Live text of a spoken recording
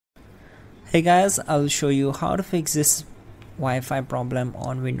Hey guys, I'll show you how to fix this Wi-Fi problem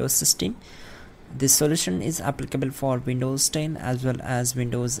on Windows system. This solution is applicable for Windows 10 as well as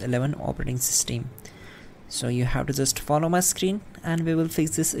Windows 11 operating system. So you have to just follow my screen and we will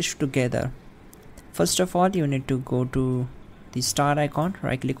fix this issue together. First of all, you need to go to the star icon,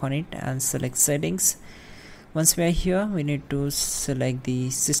 right click on it and select settings. Once we are here, we need to select the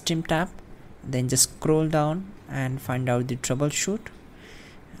system tab, then just scroll down and find out the troubleshoot.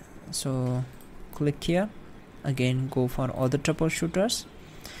 So click here, again go for other troubleshooters.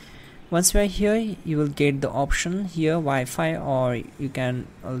 Once we are here, you will get the option here Wi-Fi, or you can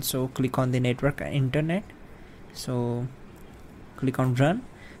also click on the network and internet. So click on run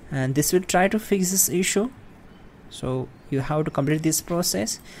and this will try to fix this issue. So you have to complete this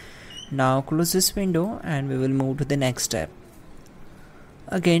process. Now close this window and we will move to the next step.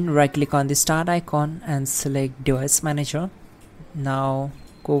 Again right click on the start icon and select device manager. Now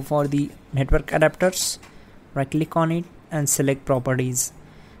go for the network adapters, right click on it and select properties.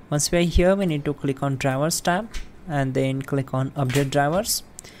 Once we are here, we need to click on drivers tab and then click on update drivers.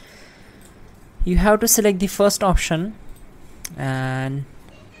 You have to select the first option and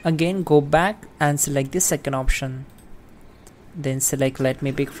again go back and select the second option, then select let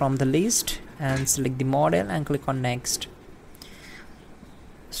me pick from the list and select the model and click on next.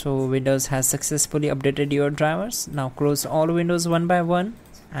 So Windows has successfully updated your drivers. Now close all windows one by one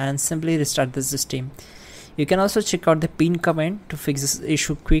and simply restart the system. You can also check out the pin command to fix this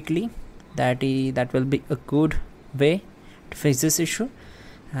issue quickly. That will be a good way to fix this issue.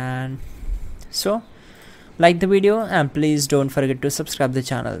 And so like the video and please don't forget to subscribe the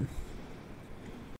channel.